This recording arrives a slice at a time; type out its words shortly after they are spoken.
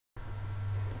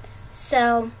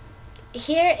So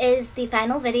here is the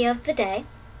final video of the day.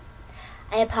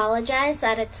 I apologize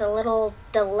that it's a little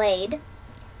delayed.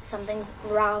 Something's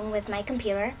wrong with my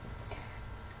computer.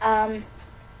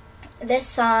 This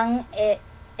song, it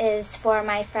is for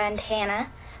my friend Hannah,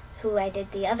 who I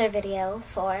did the other video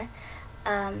for.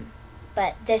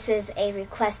 But this is a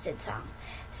requested song.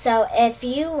 So if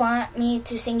you want me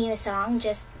to sing you a song,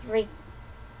 just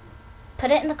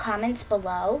put it in the comments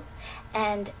below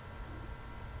and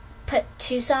put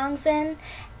 2 songs in,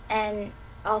 and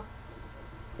I'll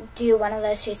do one of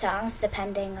those 2 songs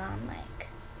depending on like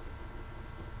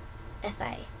if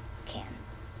I can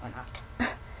or not.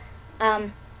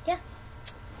 Yeah.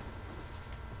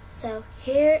 So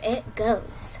here it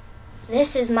goes.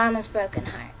 This is Mama's Broken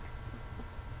Heart.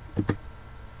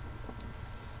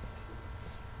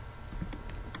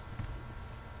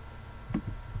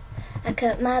 I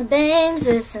cut my bangs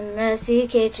with some rusty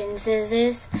kitchen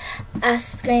scissors. I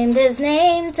screamed his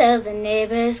name till the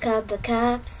neighbors called the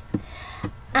cops.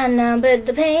 I numbered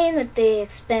the pain with the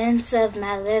expense of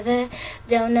my liver.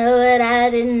 Don't know what I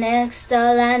did next,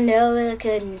 all I know I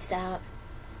couldn't stop.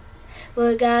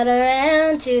 Word got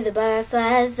around to the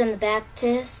Barflies and the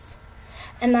Baptists,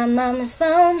 and my mama's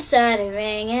phone started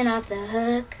ringing off the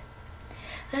hook.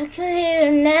 I could hear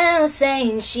her now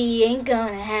saying she ain't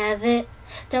gonna have it.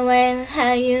 Don't worry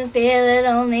how you feel, it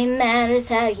only matters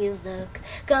how you look.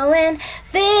 Go and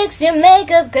fix your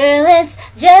makeup, girl, it's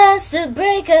just a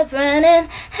breakup running.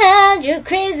 Hide your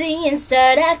crazy and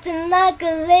start acting like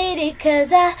a lady, 'cause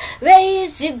I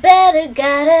raised you better,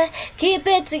 gotta keep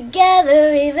it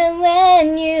together even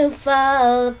when you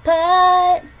fall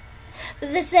apart.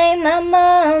 But this ain't my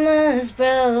mama's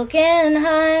broken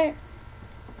heart.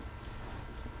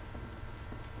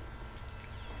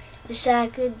 Wish I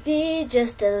could be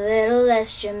just a little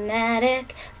less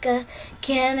dramatic, like a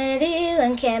Kennedy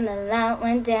when Camelot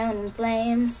went down in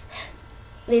flames.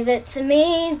 Leave it to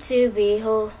me to be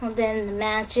holding the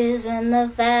matches when the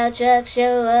fire trucks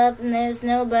show up and there's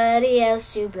nobody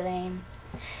else to blame.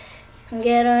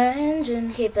 Get orange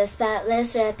and keep a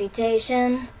spotless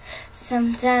reputation.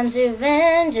 Sometimes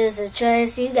revenge is a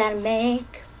choice you gotta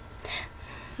make.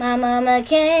 My mama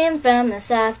came from a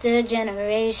softer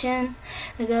generation.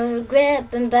 Go to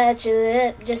grip and bite your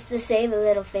lip just to save a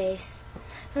little face.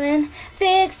 When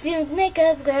fix your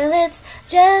makeup, girl, it's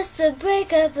just a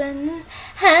breakup, and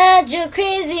hide your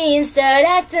crazy and start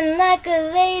acting like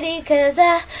a lady, 'cause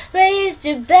I raised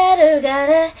you better,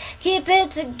 gotta keep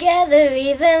it together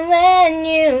even when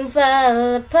you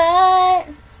fall apart.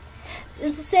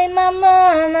 This ain't my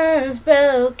mama's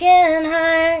broken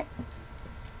heart.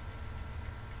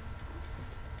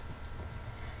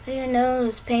 Your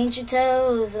nose, paint your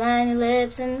toes, line your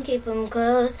lips and keep them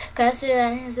closed. Cross your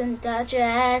eyes and dot your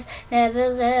eyes, never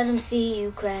let them see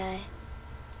you cry.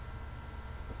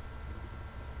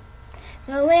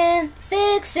 Go in,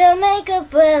 fix your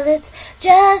makeup, well it's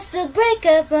just a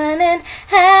breakup running.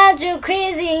 Hide your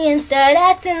crazy and start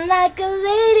acting like a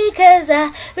lady, 'cause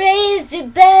I raised you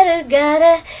better,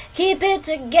 gotta keep it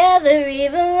together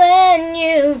even when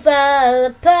you fall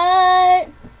apart.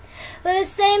 Well,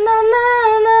 this ain't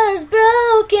my mama's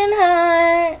broken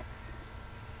heart.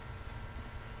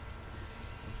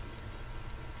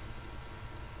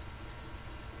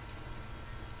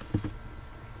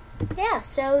 Yeah,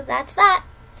 so that's that.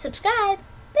 Subscribe,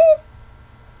 please.